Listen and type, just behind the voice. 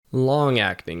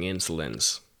Long-acting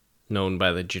insulins, known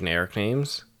by the generic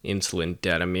names insulin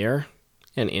detamir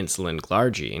and insulin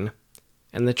glargine,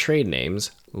 and the trade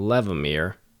names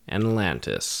Levemir and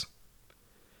Lantus.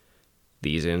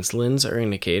 These insulins are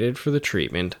indicated for the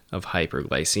treatment of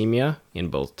hyperglycemia in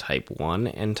both type 1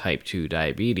 and type 2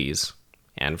 diabetes,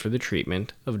 and for the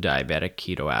treatment of diabetic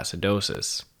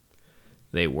ketoacidosis.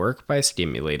 They work by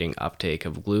stimulating uptake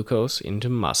of glucose into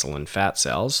muscle and fat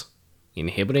cells,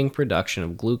 inhibiting production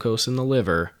of glucose in the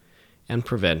liver, and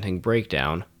preventing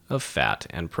breakdown of fat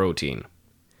and protein.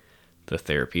 The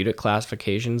therapeutic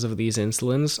classifications of these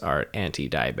insulins are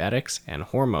anti-diabetics and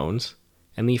hormones,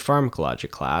 and the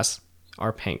pharmacologic class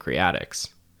are pancreatics.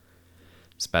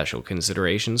 Special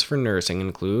considerations for nursing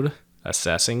include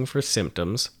assessing for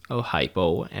symptoms of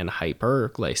hypo and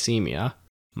hyperglycemia,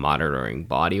 monitoring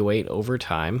body weight over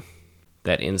time,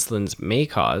 that insulins may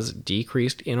cause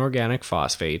decreased inorganic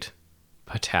phosphate,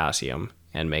 potassium,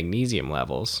 and magnesium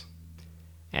levels,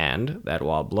 and that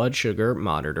while blood sugar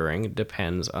monitoring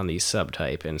depends on the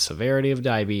subtype and severity of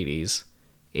diabetes,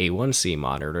 A1C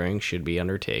monitoring should be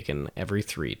undertaken every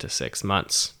 3 to 6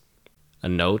 months. A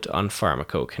note on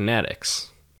pharmacokinetics.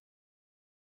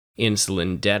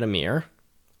 Insulin detamir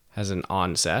has an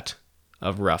onset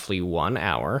of roughly 1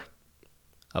 hour,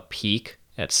 a peak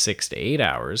at 6 to 8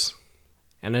 hours,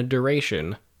 and a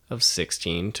duration of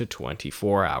 16 to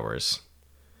 24 hours.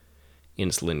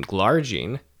 Insulin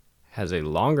glargine has a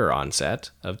longer onset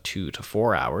of 2 to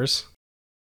 4 hours.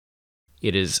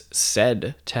 It is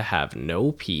said to have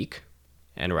no peak,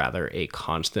 and rather a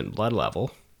constant blood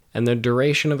level, and the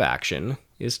duration of action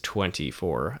is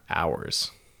 24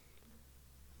 hours.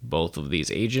 Both of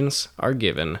these agents are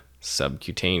given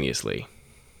subcutaneously.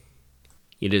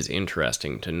 It is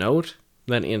interesting to note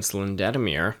that insulin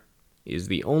detamir is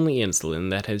the only insulin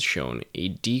that has shown a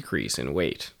decrease in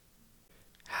weight.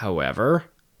 However,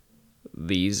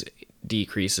 these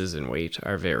decreases in weight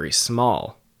are very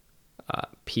small,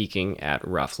 peaking at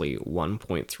roughly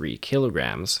 1.3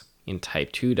 kilograms in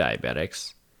type 2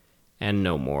 diabetics and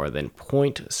no more than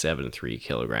 0.73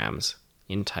 kilograms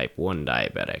in type 1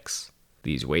 diabetics.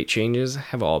 These weight changes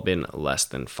have all been less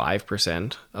than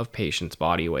 5% of patients'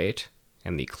 body weight,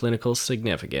 and the clinical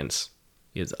significance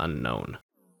is unknown.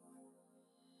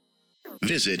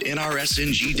 Visit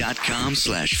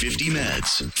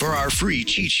nrsng.com/50meds for our free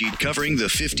cheat sheet covering the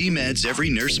 50 meds every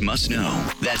nurse must know.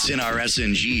 That's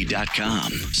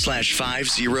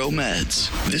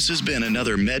nrsng.com/50meds. This has been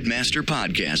another MedMaster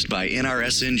podcast by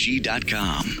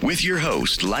nrsng.com with your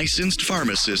host, licensed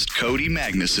pharmacist Cody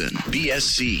Magnuson,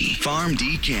 BSc,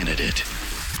 PharmD candidate.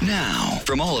 Now,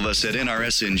 from all of us at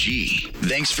NRSNG,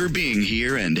 thanks for being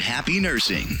here and happy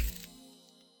nursing.